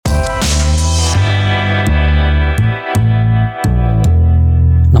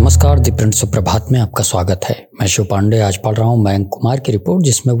नमस्कार, the print सुप्रभात में आपका स्वागत है। मैं शिव पांडे आज पढ़ रहा हूँ मयंक कुमार की रिपोर्ट,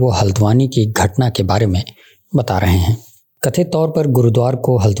 जिसमें वो हल्द्वानी की घटना के बारे में बता रहे हैं। कथित तौर पर गुरुद्वार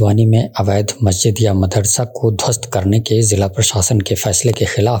को हल्द्वानी में अवैध मस्जिद या मदरसा को ध्वस्त करने के जिला प्रशासन के फैसले के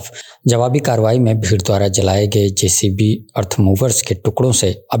खिलाफ जवाबी कार्रवाई में भीड़ द्वारा जलाए गए जेसीबी अर्थ मूवर्स के टुकड़ों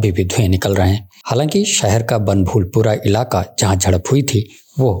से अभी भी धुएं निकल रहे हैं। हालांकि शहर का बनभूलपुरा इलाका जहां झड़प हुई थी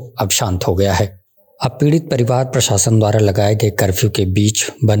वो अब शांत हो गया है। अब पीड़ित परिवार प्रशासन द्वारा लगाए गए कर्फ्यू के बीच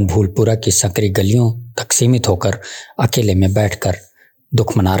बनभूलपुरा की संकरी गलियों तक सीमित होकर अकेले में बैठकर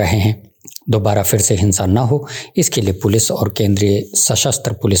दुख मना रहे हैं। दोबारा फिर से हिंसा न हो, इसके लिए पुलिस और केंद्रीय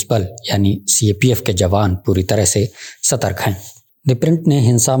सशस्त्र पुलिस बल यानी सीएपीएफ के जवान पूरी तरह से सतर्क हैं। द प्रिंट ने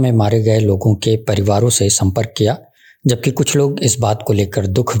हिंसा में मारे गए लोगों के परिवारों से संपर्क किया, जबकि कुछ लोग इस बात को लेकर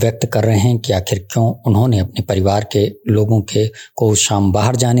दुख व्यक्त कर रहे हैं कि आखिर क्यों उन्होंने अपने परिवार के लोगों को उस शाम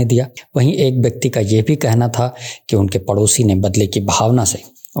बाहर जाने दिया। वहीं एक व्यक्ति का यह भी कहना था कि उनके पड़ोसी ने बदले की भावना से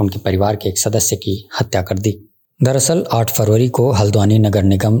उनके परिवार के एक सदस्य की हत्या कर दी। दरअसल 8 फरवरी को हल्द्वानी नगर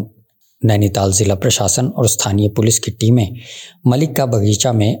निगम, नैनीताल जिला प्रशासन और स्थानीय पुलिस की टीमें मलिक का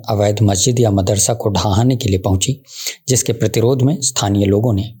बगीचा में अवैध मस्जिद या मदरसा को ढहाने के लिए पहुंची, जिसके प्रतिरोध में स्थानीय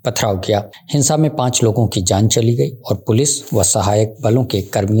लोगों ने पथराव किया। हिंसा में 5 लोगों की जान चली गई और पुलिस व सहायक बलों के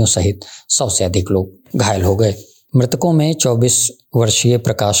कर्मियों सहित 100 से अधिक लोग घायल हो गए। मृतकों में 24 वर्षीय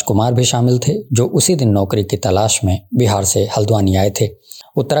प्रकाश कुमार भी शामिल थे, जो उसी दिन नौकरी की तलाश में बिहार से हल्द्वानी आए थे।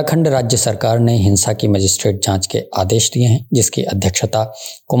 उत्तराखंड राज्य सरकार ने हिंसा की मजिस्ट्रेट जांच के आदेश दिए हैं, जिसकी अध्यक्षता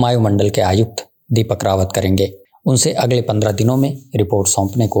कुमाऊं मंडल के आयुक्त दीपक रावत करेंगे। उनसे अगले 15 दिनों में रिपोर्ट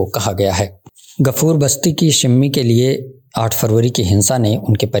सौंपने को कहा गया है। गफूर बस्ती की शिम्मी के लिए 8 फरवरी की हिंसा ने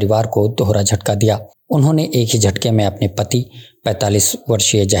उनके परिवार को दोहरा झटका दिया। उन्होंने एक ही झटके में अपने पति 45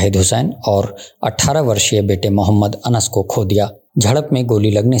 वर्षीय जाहिद हुसैन और 18 वर्षीय बेटे मोहम्मद अनस को खो दिया। झड़प में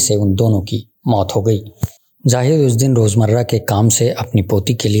गोली लगने से उन दोनों की मौत हो गई। जाहिद उस दिन रोजमर्रा के काम से अपनी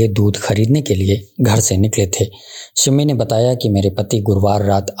पोती के लिए दूध खरीदने के लिए घर से निकले थे। शिम्मी ने बताया कि मेरे पति गुरुवार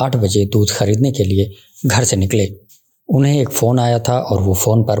रात 8 बजे दूध खरीदने के लिए घर से निकले। उन्हें एक फ़ोन आया था और वो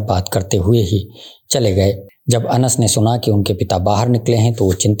फ़ोन पर बात करते हुए ही चले गए। जब अनस ने सुना कि उनके पिता बाहर निकले हैं तो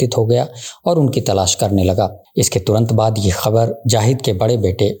वो चिंतित हो गया और उनकी तलाश करने लगा। इसके तुरंत बाद ये खबर जाहिद के बड़े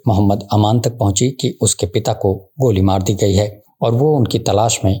बेटे मोहम्मद अमान तक पहुंची कि उसके पिता को गोली मार दी गई है और वो उनकी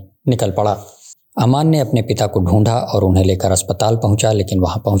तलाश में निकल पड़ा। अमान ने अपने पिता को ढूंढा और उन्हें लेकर अस्पताल पहुंचा, लेकिन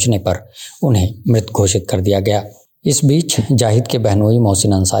वहां पहुंचने पर उन्हें मृत घोषित कर दिया गया। इस बीच जाहिद के बहनोई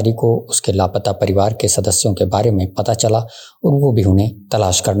मोहसिन अंसारी को उसके लापता परिवार के सदस्यों के बारे में पता चला और वो भी उन्हें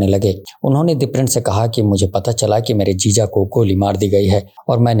तलाश करने लगे। उन्होंने द प्रिंट से कहा कि मुझे पता चला कि मेरे जीजा को गोली मार दी गई है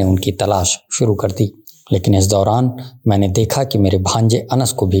और मैंने उनकी तलाश शुरू कर दी, लेकिन इस दौरान मैंने देखा कि मेरे भांजे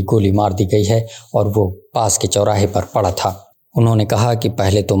अनस को भी गोली मार दी गई है और वो पास के चौराहे पर पड़ा था। उन्होंने कहा कि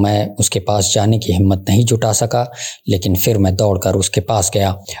पहले तो मैं उसके पास जाने की हिम्मत नहीं जुटा सका, लेकिन फिर मैं दौड़कर उसके पास गया।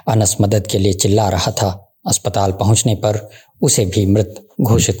 अनस मदद के लिए चिल्ला रहा था। अस्पताल पहुंचने पर उसे भी मृत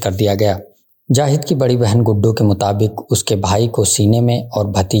घोषित कर दिया गया। जाहिद की बड़ी बहन गुड्डू के मुताबिक उसके भाई को सीने में और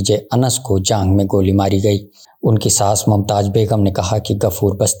भतीजे अनस को जांघ में गोली मारी गई। उनकी सास मुमताज बेगम ने कहा कि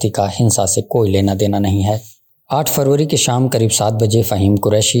गफूर बस्ती का हिंसा से कोई लेना देना नहीं है। 8 फरवरी की शाम करीब 7 बजे फ़हीम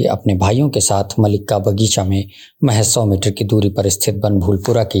कुरैशी अपने भाइयों के साथ मलिक का बगीचा में महज 100 मीटर की दूरी पर स्थित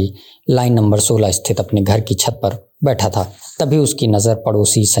बनभूलपुरा की लाइन नंबर 16 स्थित अपने घर की छत पर बैठा था। तभी उसकी नज़र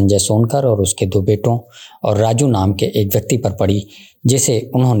पड़ोसी संजय सोनकर और उसके 2 बेटों और राजू नाम के एक व्यक्ति पर पड़ी, जिसे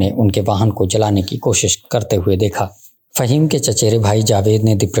उन्होंने उनके वाहन को जलाने की कोशिश करते हुए देखा। फ़हीम के चचेरे भाई जावेद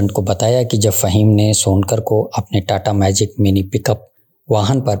ने द प्रिंट को बताया कि जब फ़हीम ने सोनकर को अपने टाटा मैजिक मिनी पिकअप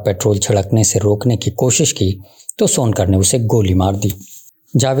वाहन पर पेट्रोल छिड़कने से रोकने की कोशिश की तो सोनकर ने उसे गोली मार दी।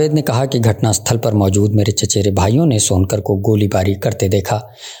 जावेद ने कहा कि घटनास्थल पर मौजूद मेरे चचेरे भाइयों ने सोनकर को गोलीबारी करते देखा।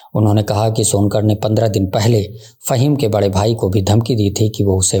 उन्होंने कहा कि सोनकर ने 15 दिन पहले फ़हीम के बड़े भाई को भी धमकी दी थी कि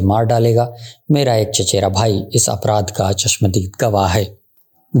वो उसे मार डालेगा। मेरा एक चचेरा भाई इस अपराध का चश्मदीद गवाह है।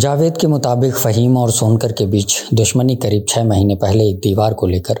 जावेद के मुताबिक फ़हीम और सोनकर के बीच दुश्मनी करीब 6 महीने पहले एक दीवार को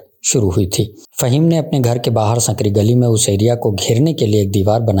लेकर शुरू हुई थी। फ़हीम ने अपने घर के बाहर संकरी गली में उस एरिया को घेरने के लिए एक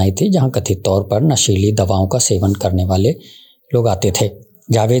दीवार बनाई थी, जहां कथित तौर पर नशीली दवाओं का सेवन करने वाले लोग आते थे।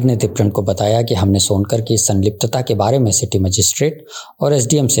 जावेद ने द प्रिंट को बताया कि हमने सोनकर की संलिप्तता के बारे में सिटी मजिस्ट्रेट और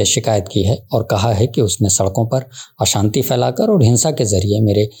एसडीएम से शिकायत की है और कहा है कि उसने सड़कों पर अशांति फैलाकर और हिंसा के जरिए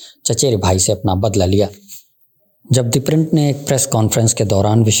मेरे चचेरे भाई से अपना बदला लिया। जब द प्रिंट ने एक प्रेस कॉन्फ्रेंस के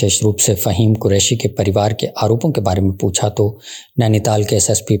दौरान विशेष रूप से फ़हीम कुरैशी के परिवार के आरोपों के बारे में पूछा तो नैनीताल के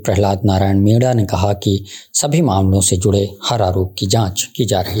एसएसपी प्रहलाद नारायण मीणा ने कहा कि सभी मामलों से जुड़े हर आरोप की जांच की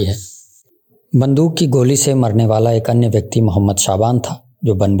जा रही है। बंदूक की गोली से मरने वाला एक अन्य व्यक्ति मोहम्मद शाबान था,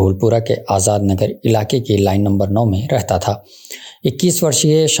 जो बनभूलपुरा के आज़ाद नगर इलाके की लाइन नंबर 9 में रहता था। 21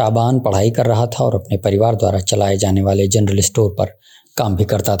 वर्षीय शाबान पढ़ाई कर रहा था और अपने परिवार द्वारा चलाए जाने वाले जनरल स्टोर पर काम भी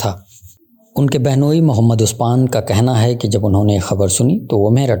करता था। उनके बहनोई मोहम्मद उस्मान का कहना है कि जब उन्होंने खबर सुनी तो वो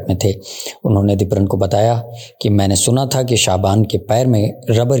मेरठ में थे। उन्होंने द प्रिंट को बताया कि मैंने सुना था कि शाबान के पैर में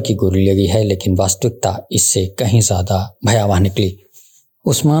रबर की गोली लगी है, लेकिन वास्तविकता इससे कहीं ज़्यादा भयावह निकली।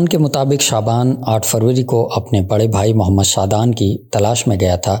 उस्मान के मुताबिक शाबान 8 फरवरी को अपने बड़े भाई मोहम्मद शादान की तलाश में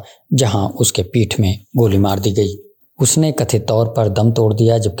गया था, जहां उसके पीठ में गोली मार दी गई। उसने कथित तौर पर दम तोड़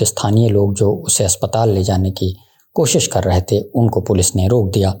दिया, जबकि स्थानीय लोग जो उसे अस्पताल ले जाने की कोशिश कर रहे थे उनको पुलिस ने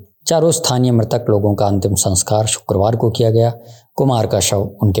रोक दिया। चारों स्थानीय मृतक लोगों का अंतिम संस्कार शुक्रवार को किया गया। कुमार का शव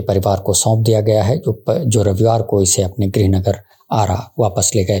उनके परिवार को सौंप दिया गया है, जो रविवार को इसे अपने गृहनगर आरा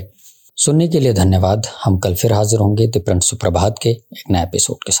वापस ले गए। सुनने के लिए धन्यवाद। हम कल फिर हाजिर होंगे द प्रिंट सुप्रभात के एक नए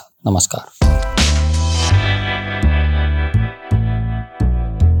एपिसोड के साथ। नमस्कार।